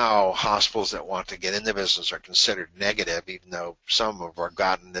now hospitals that want to get in the business are considered negative, even though some have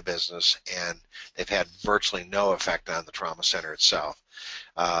gotten in the business and they've had virtually no effect on the trauma center itself.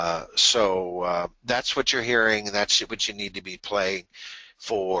 So that's what you're hearing, and that's what you need to be playing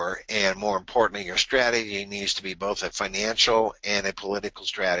for. And more importantly, your strategy needs to be both a financial and a political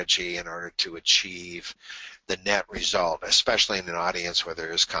strategy in order to achieve the net result, especially in an audience where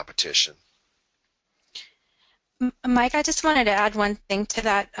there is competition. Mike, I just wanted to add one thing to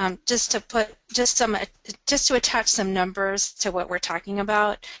that, just to attach some numbers to what we're talking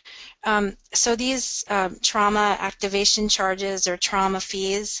about. So these trauma activation charges or trauma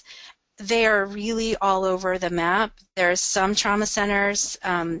fees, they are really all over the map. There's some trauma centers,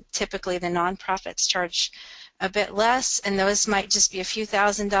 typically the nonprofits, charge a bit less, and those might just be a few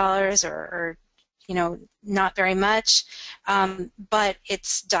 $1,000s or you know, not very much, but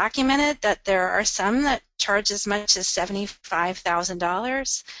it's documented that there are some that charge as much as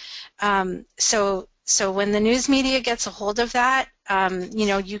 $75,000. So when the news media gets a hold of that, you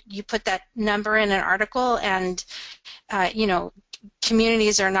know, you put that number in an article, and you know,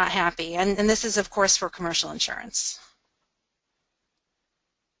 communities are not happy, and this is of course for commercial insurance.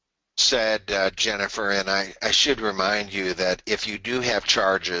 Said Jennifer, and I should remind you that if you do have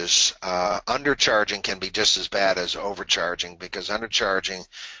charges, undercharging can be just as bad as overcharging, because undercharging,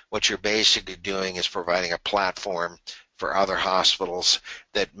 what you're basically doing is providing a platform for other hospitals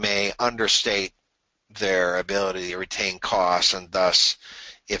that may understate their ability to retain costs, and thus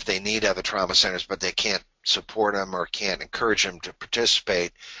if they need other trauma centers but they can't support them or can't encourage them to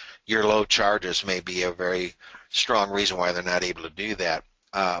participate, your low charges may be a very strong reason why they're not able to do that.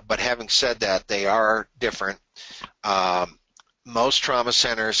 But having said that, they are different. Most trauma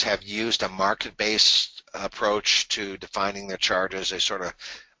centers have used a market-based approach to defining their charges. They sort of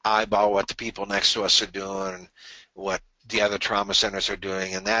eyeball what the people next to us are doing, what the other trauma centers are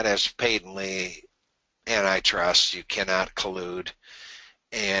doing, and that is patently antitrust. You cannot collude.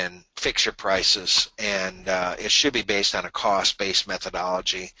 and fix your prices, and it should be based on a cost-based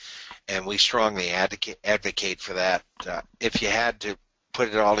methodology, and we strongly advocate for that. If you had to put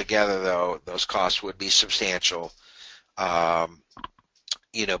it all together, though, those costs would be substantial,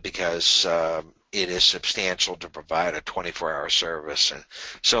 because it is substantial to provide a 24-hour service. And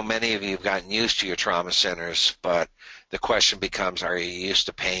so many of you have gotten used to your trauma centers, but the question becomes, are you used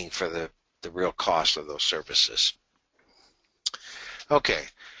to paying for the real cost of those services? Okay,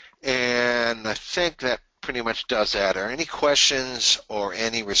 and I think that pretty much does that. Are any questions or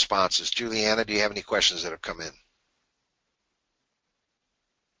any responses? Juliana, do you have any questions that have come in?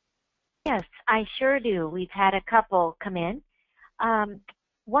 Yes, I sure do. We've had a couple come in.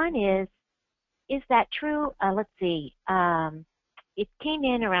 One is that true? Let's see. It came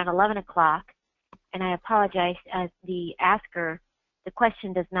in around 11 o'clock, and I apologize. The asker, the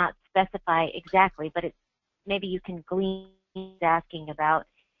question does not specify exactly, but maybe you can glean asking about.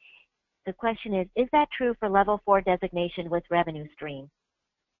 The question is that true for level 4 designation with revenue stream?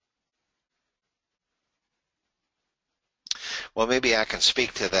 Well, maybe I can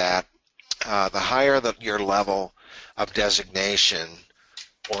speak to that. The higher your level of designation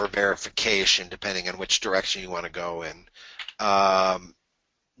or verification, depending on which direction you want to go in,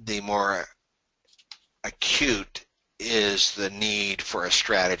 the more acute is the need for a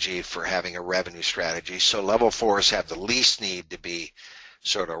strategy for having a revenue strategy. So level 4s have the least need to be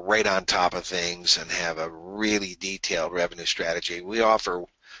sort of right on top of things and have a really detailed revenue strategy. We offer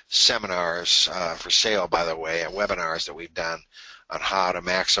seminars for sale, by the way, and webinars that we've done on how to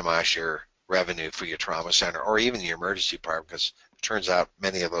maximize your revenue for your trauma center or even your emergency department, because it turns out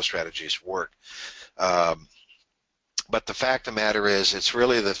many of those strategies work. But the fact of the matter is, it's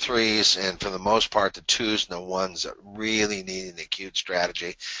really the 3s and for the most part the 2s and the 1s that really need an acute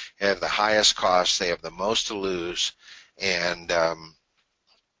strategy. They have the highest costs, they have the most to lose, and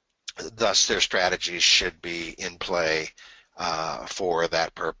thus their strategies should be in play for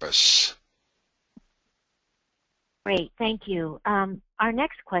that purpose. Great, thank you. Our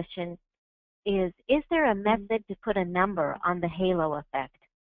next question is there a method to put a number on the halo effect?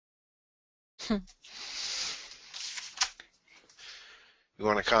 You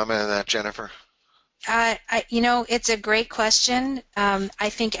want to comment on that, Jennifer? It's a great question. I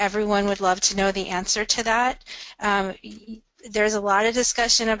think everyone would love to know the answer to that. There's a lot of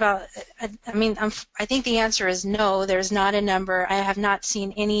discussion about, I think the answer is no, there's not a number. I have not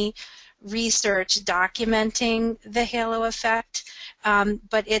seen any research documenting the halo effect,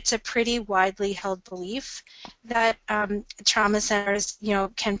 but it's a pretty widely held belief that trauma centers,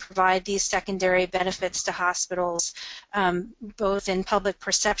 can provide these secondary benefits to hospitals, both in public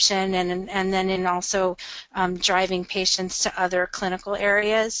perception and then in also driving patients to other clinical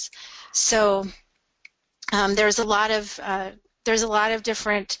areas. So there's a lot of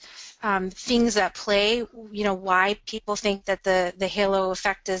different things at play, why people think that the halo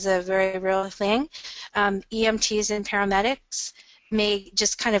effect is a very real thing. EMTs and paramedics may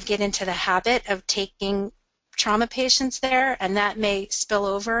just kind of get into the habit of taking trauma patients there, and that may spill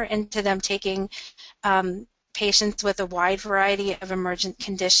over into them taking patients with a wide variety of emergent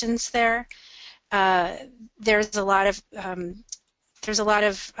conditions there. There's a lot of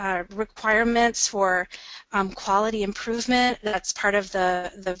requirements for quality improvement. That's part of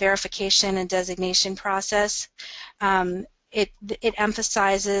the verification and designation process. It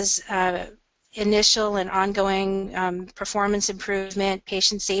emphasizes initial and ongoing performance improvement,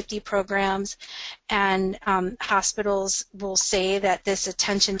 patient safety programs, and hospitals will say that this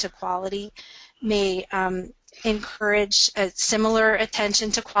attention to quality may encourage a similar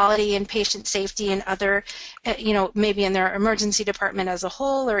attention to quality and patient safety in other, maybe in their emergency department as a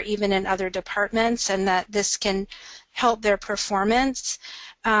whole or even in other departments, and that this can help their performance.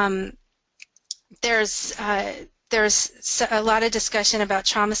 There's a lot of discussion about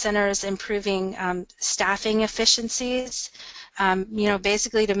trauma centers improving staffing efficiencies,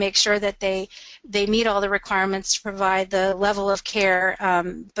 basically to make sure that they meet all the requirements to provide the level of care,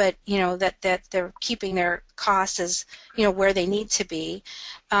 but that they're keeping their costs as where they need to be,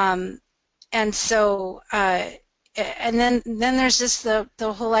 and so and then there's just the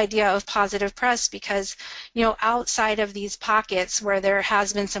whole idea of positive press, because outside of these pockets where there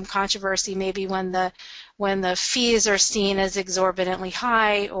has been some controversy, maybe when the fees are seen as exorbitantly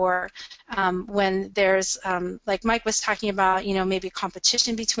high, or when there's, like Mike was talking about, maybe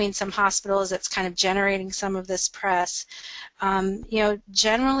competition between some hospitals that's kind of generating some of this press.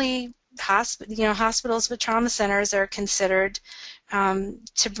 Generally, hospitals with trauma centers are considered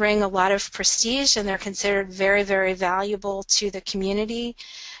to bring a lot of prestige, and they're considered very, very valuable to the community.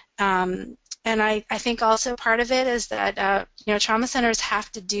 And I think also part of it is that trauma centers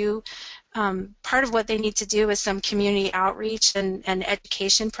have to do part of what they need to do is some community outreach and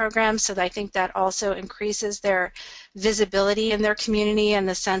education programs. So I think that also increases their visibility in their community in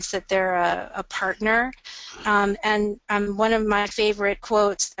the sense that they're a partner. And one of my favorite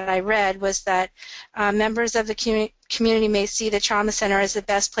quotes that I read was that members of the community may see the trauma center as the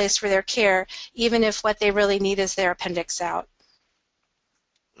best place for their care, even if what they really need is their appendix out.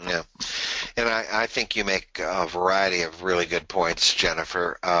 Yeah, and I think you make a variety of really good points,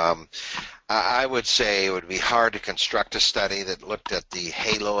 Jennifer. I would say it would be hard to construct a study that looked at the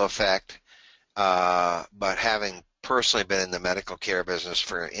halo effect, but having personally been in the medical care business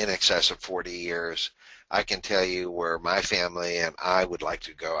for in excess of 40 years, I can tell you where my family and I would like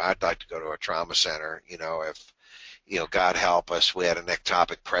to go. I'd like to go to a trauma center, if God help us, we had an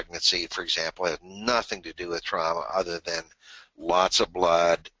ectopic pregnancy, for example. It had nothing to do with trauma other than lots of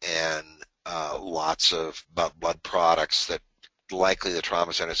blood and lots of blood products that likely the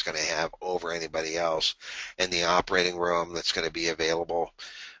trauma center is going to have over anybody else, and the operating room that's going to be available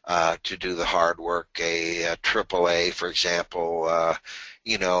to do the hard work, a AAA, for example.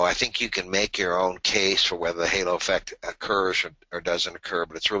 I think you can make your own case for whether the halo effect occurs or doesn't occur,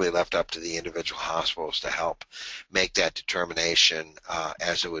 but it's really left up to the individual hospitals to help make that determination,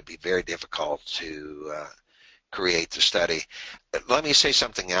 as it would be very difficult to create the study. Let me say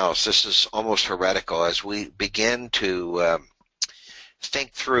something else. This is almost heretical. As we begin to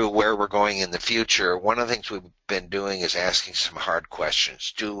think through where we're going in the future, one of the things we've been doing is asking some hard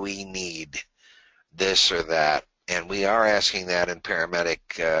questions. Do we need this or that? And we are asking that in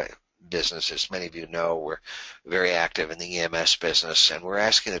paramedic business. As many of you know, we're very active in the EMS business, and we're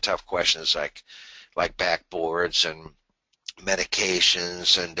asking the tough questions like backboards and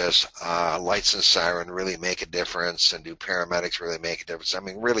medications, and does lights and siren really make a difference, and do paramedics really make a difference? I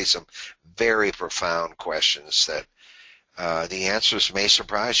mean, really some very profound questions that the answers may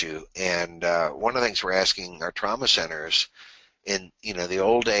surprise you. And one of the things we're asking our trauma centers, in the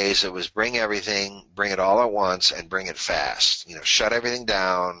old days, it was bring everything, bring it all at once, and bring it fast. Shut everything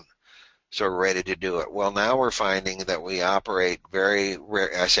down so we're ready to do it. Well, now we're finding that we operate very rare.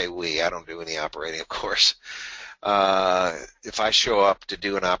 I say we, I don't do any operating, of course. If I show up to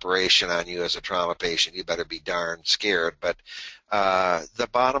do an operation on you as a trauma patient, you better be darn scared. But the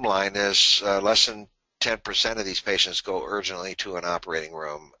bottom line is less than 10% of these patients go urgently to an operating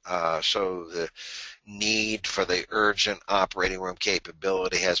room. So the need for the urgent operating room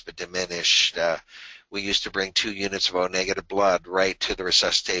capability has been diminished. We used to bring 2 units of O-negative blood right to the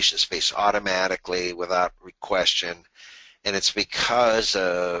resuscitation space automatically without question. And it's because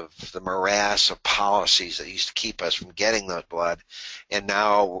of the morass of policies that used to keep us from getting that blood, and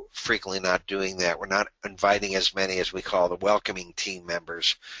now frequently not doing that. We're not inviting as many as we call the welcoming team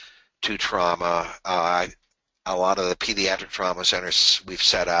members to trauma. A lot of the pediatric trauma centers we've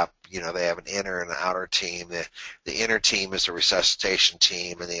set up, they have an inner and an outer team. The inner team is the resuscitation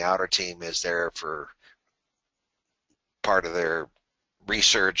team, and the outer team is there for part of their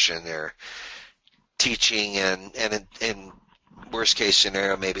research and their teaching, and in worst case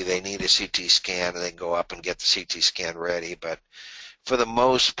scenario, maybe they need a CT scan and they go up and get the CT scan ready. But for the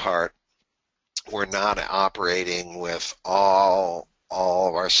most part, we're not operating with all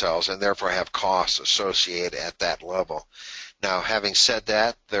of our cells, and therefore have costs associated at that level. Now, having said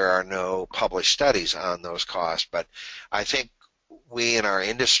that, there are no published studies on those costs, but I think we in our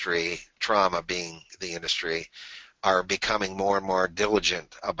industry, trauma being the industry, are becoming more and more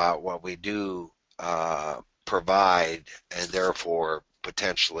diligent about what we do provide, and therefore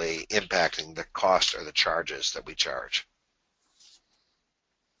potentially impacting the cost or the charges that we charge.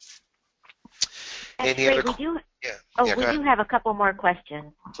 That's great. We do have a couple more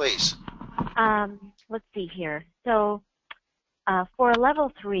questions. Please. Let's see here. So for a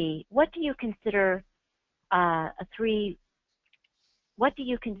level 3, what do you consider what do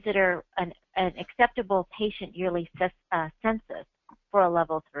you consider an acceptable patient yearly census for a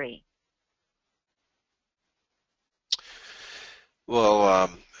level 3? Well,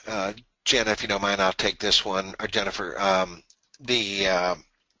 Jenna, if you don't mind, I'll take this one. Or Jennifer,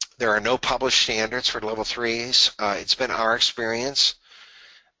 there are no published standards for level 3s. It's been our experience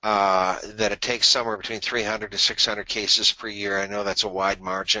that it takes somewhere between 300 to 600 cases per year. I know that's a wide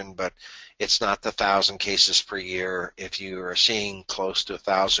margin, but it's not the 1,000 cases per year. If you are seeing close to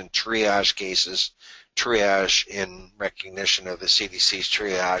 1,000 triage cases, triage in recognition of the CDC's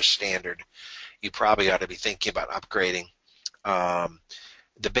triage standard, you probably ought to be thinking about upgrading.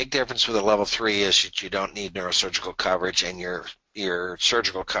 The big difference with a level 3 is that you don't need neurosurgical coverage, and your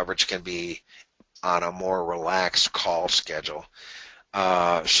surgical coverage can be on a more relaxed call schedule.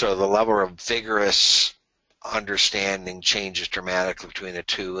 So the level of vigorous understanding changes dramatically between a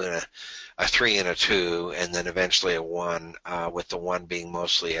 2 and a 3 and a 2, and then eventually a 1, with the 1 being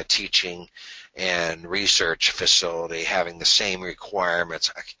mostly a teaching and research facility having the same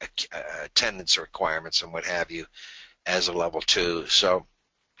requirements, attendance requirements and what have you, as a level 2. So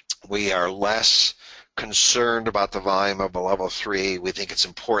we are less concerned about the volume of a level 3. We think it's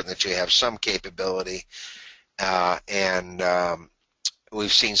important that you have some capability, and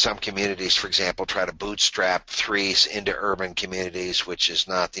we've seen some communities, for example, try to bootstrap 3s into urban communities, which is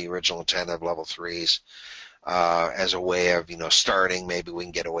not the original intent of level 3s, as a way of, starting. Maybe we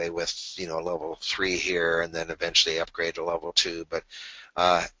can get away with, level 3 here and then eventually upgrade to level 2. But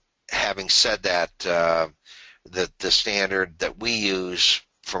having said that, the standard that we use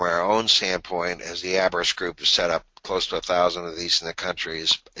from our own standpoint as the Abaris group has set up close to 1,000 of these in the country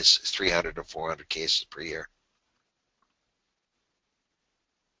is 300 to 400 cases per year.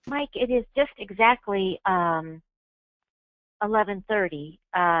 Mike, it is just exactly 11:30.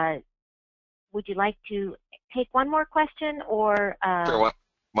 Would you like to take one more question, or sure.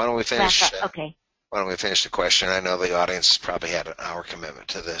 Why don't we finish? Okay. Why don't we finish the question? I know the audience probably had an hour commitment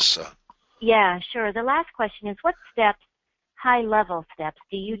to this. So. Yeah, sure. The last question is, what steps, high-level steps,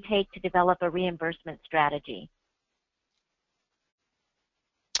 do you take to develop a reimbursement strategy?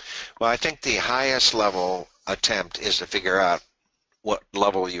 Well, I think the highest level attempt is to figure out what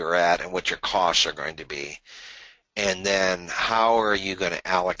level you're at and what your costs are going to be. And then how are you going to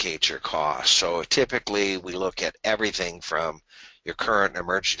allocate your costs? So typically we look at everything from your current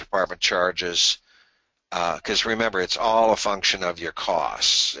emergency department charges, because remember, it's all a function of your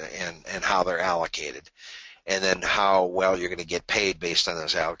costs and how they're allocated, and then how well you're going to get paid based on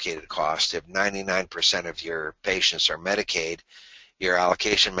those allocated costs. If 99% of your patients are Medicaid, your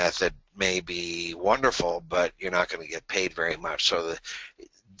allocation method may be wonderful, but you're not going to get paid very much. So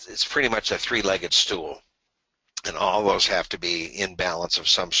it's pretty much a three-legged stool, and all those have to be in balance of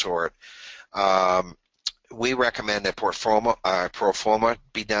some sort. We recommend a pro forma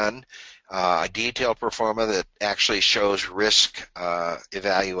be done, a detailed pro forma that actually shows risk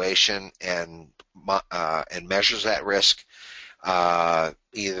evaluation and measures that risk,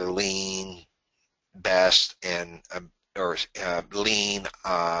 either lean, best, and or lean,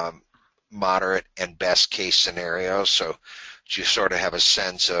 moderate, and best case scenarios. So you sort of have a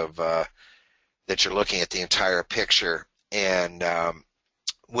sense of that you're looking at the entire picture. And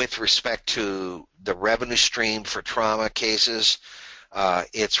with respect to the revenue stream for trauma cases,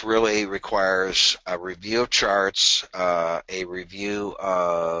 it really requires a review of charts, a review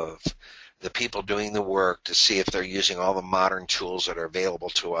of the people doing the work to see if they're using all the modern tools that are available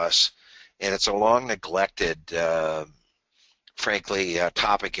to us. And it's a long neglected, frankly,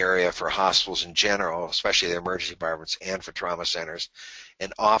 topic area for hospitals in general, especially the emergency departments and for trauma centers.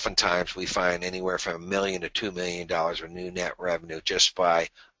 And oftentimes we find anywhere from $1 million to $2 million of new net revenue just by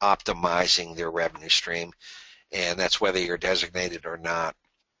optimizing their revenue stream. And that's whether you're designated or not.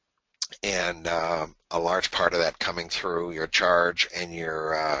 And a large part of that coming through your charge and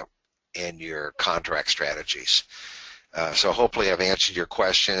your contract strategies. So hopefully I've answered your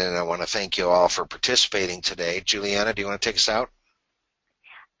question, and I want to thank you all for participating today. Juliana, do you want to take us out?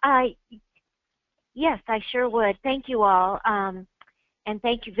 Yes, I sure would. Thank you all. And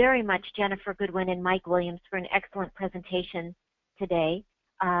thank you very much, Jennifer Goodwin and Mike Williams, for an excellent presentation today.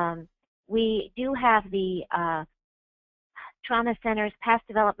 We do have the Trauma Center's Past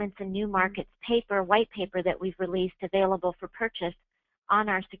Developments and New Markets white paper that we've released, available for purchase on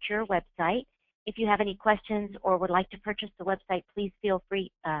our secure website. If you have any questions or would like to purchase the website, please feel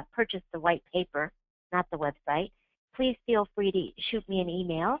free to purchase the white paper, not the website. Please feel free to shoot me an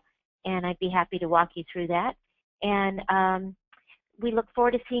email, and I'd be happy to walk you through that. And we look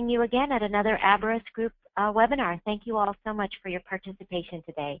forward to seeing you again at another Abaris Group webinar. Thank you all so much for your participation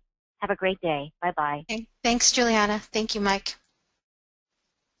today. Have a great day. Bye-bye. Thanks, Juliana. Thank you, Mike.